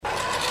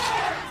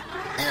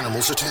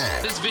Animals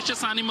Attack. This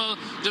vicious animal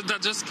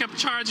that just kept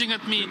charging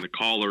at me. And the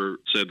caller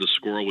said the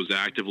squirrel was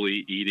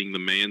actively eating the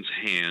man's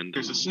hand.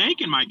 There's a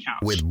snake in my couch.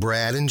 With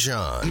Brad and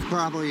John. He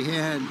probably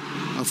had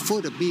a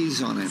foot of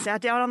bees on him.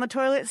 Sat down on the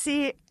toilet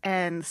seat,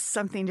 and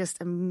something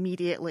just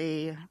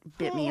immediately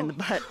bit me in the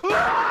butt.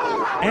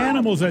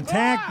 Animals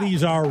Attack.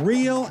 These are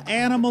real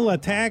animal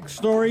attack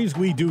stories.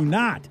 We do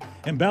not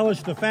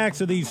embellish the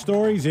facts of these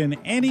stories in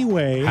any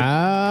way.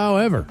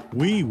 However,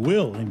 we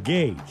will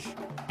engage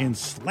in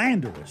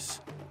slanderous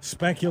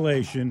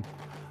speculation.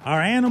 Our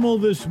animal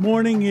this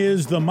morning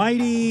is the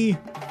mighty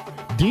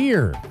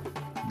deer.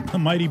 The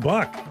mighty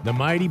buck. The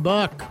mighty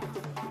buck.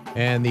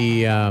 And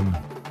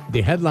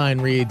the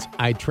headline reads,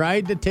 I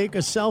tried to take a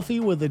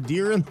selfie with a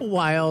deer in the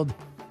wild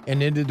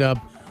and ended up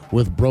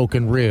with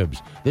broken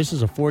ribs. This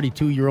is a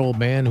 42-year-old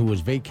man who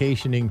was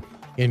vacationing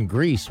in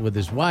Greece with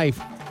his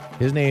wife.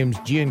 His name's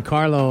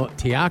Giancarlo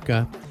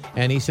Tiacca,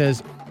 and he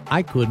says,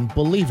 I couldn't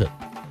believe it.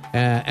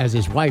 As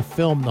his wife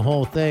filmed the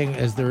whole thing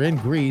as they're in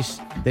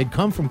Greece. They'd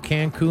come from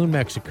Cancun,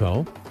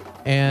 Mexico,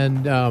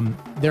 and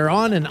they're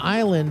on an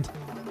island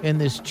in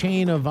this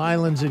chain of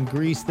islands in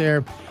Greece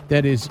there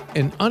that is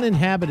an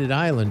uninhabited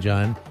island,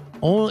 John.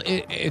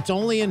 It's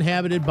only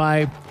inhabited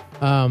by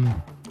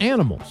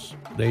animals.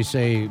 They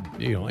say,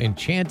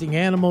 enchanting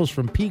animals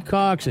from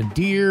peacocks and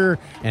deer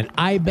and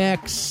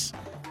ibexes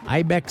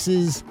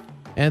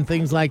and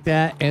things like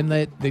that. And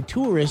the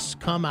tourists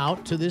come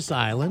out to this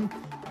island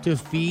to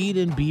feed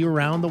and be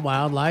around the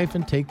wildlife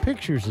and take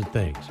pictures of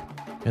things.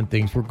 And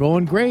things were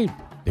going great.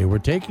 They were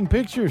taking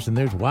pictures, and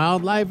there's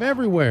wildlife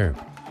everywhere.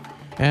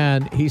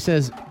 And he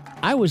says,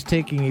 I was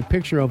taking a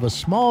picture of a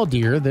small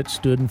deer that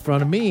stood in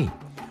front of me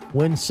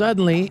when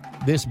suddenly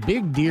this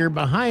big deer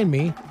behind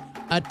me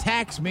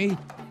attacks me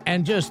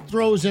and just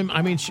throws him.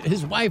 I mean,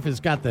 his wife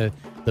has got the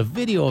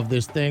video of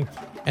this thing.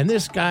 And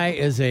this guy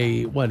is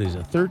a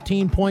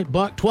 13-point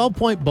buck,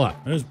 12-point buck.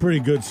 That's a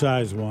pretty good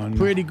size one.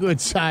 Pretty good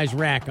size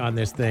rack on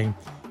this thing.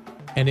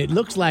 And it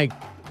looks like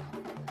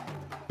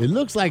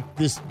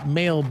this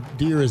male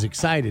deer is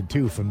excited,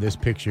 too, from this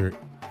picture,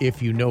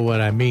 if you know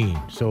what I mean.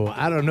 So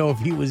I don't know if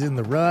he was in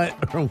the rut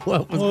or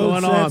what was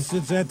going on.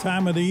 It's that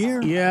time of the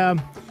year. Yeah.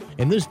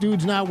 And this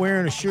dude's not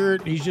wearing a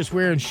shirt. He's just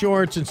wearing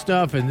shorts and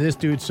stuff. And this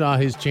dude saw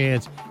his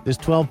chance. This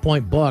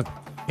 12-point buck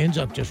ends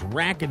up just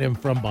racking him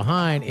from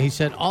behind. He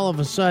said all of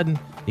a sudden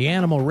the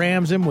animal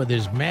rams him with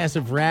his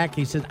massive rack.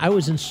 He said, I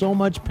was in so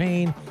much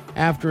pain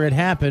after it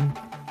happened.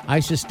 I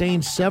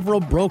sustained several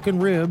broken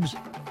ribs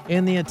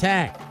in the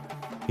attack.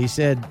 He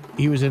said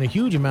he was in a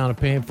huge amount of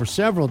pain for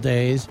several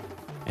days,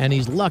 and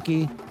he's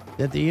lucky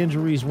that the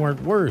injuries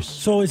weren't worse.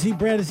 So is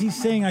he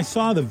saying, I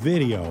saw the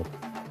video,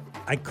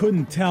 I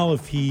couldn't tell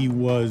if he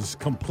was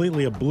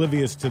completely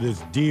oblivious to this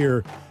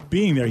deer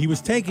being there. He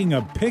was taking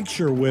a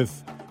picture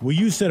with, well,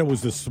 you said it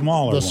was the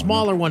smaller one. The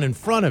smaller one in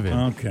front of him.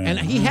 Okay. And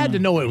he had to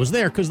know it was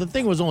there because the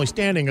thing was only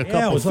standing a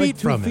couple feet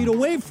from him. 2 feet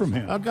away from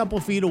him. A couple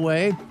feet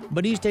away,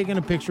 but he's taking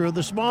a picture of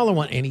the smaller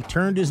one, and he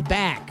turned his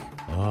back.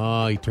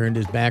 Oh, he turned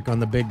his back on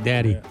the big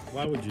daddy. Yeah.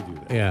 Why would you do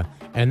that? Yeah.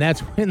 And that's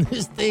when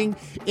this thing,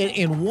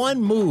 in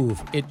one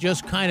move, it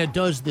just kind of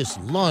does this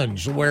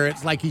lunge where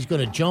it's like he's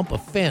going to jump a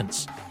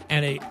fence.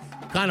 And it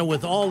kind of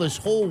with all his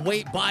whole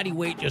body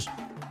weight, just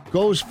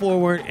goes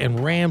forward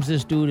and rams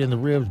this dude in the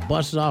ribs,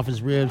 busts off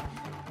his ribs.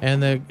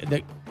 And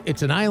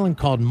it's an island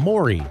called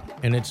Maury,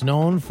 and it's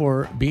known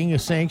for being a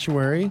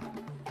sanctuary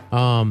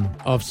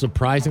of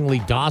surprisingly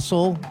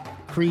docile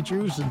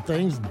creatures and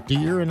things,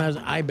 deer and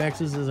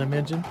ibexes, as I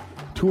mentioned.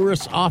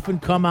 Tourists often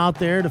come out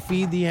there to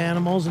feed the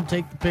animals and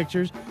take the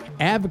pictures.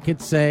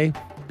 Advocates say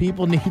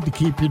people need to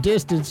keep your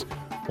distance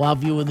while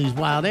viewing these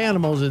wild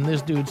animals, and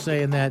this dude's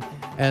saying that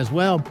as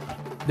well.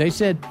 They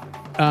said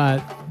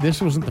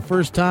this wasn't the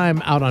first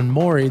time out on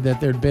Maury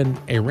that there'd been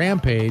a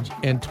rampage.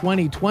 In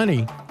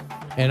 2020,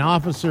 an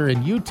officer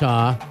in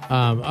Utah,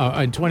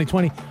 in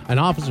 2020, an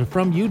officer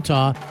from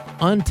Utah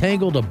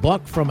untangled a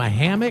buck from a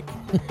hammock.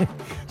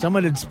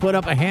 Someone had put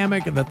up a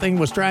hammock, and the thing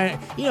was trying,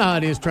 you know how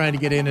it is trying to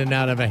get in and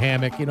out of a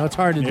hammock. You know, it's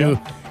hard to do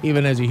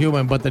even as a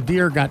human, but the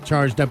deer got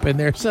charged up in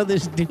there. So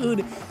this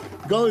dude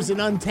goes and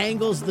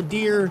untangles the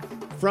deer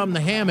from the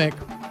hammock,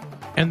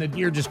 and the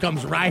deer just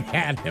comes right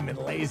at him and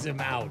lays him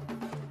out.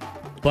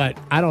 But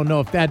I don't know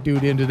if that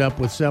dude ended up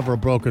with several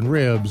broken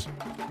ribs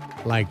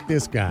like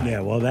this guy. Yeah,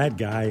 well, that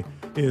guy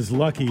is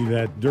lucky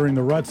that during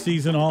the rut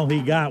season, all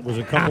he got was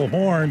a couple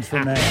horns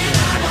from that.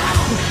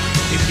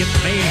 Didn't get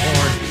the main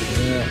horn.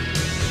 Yeah.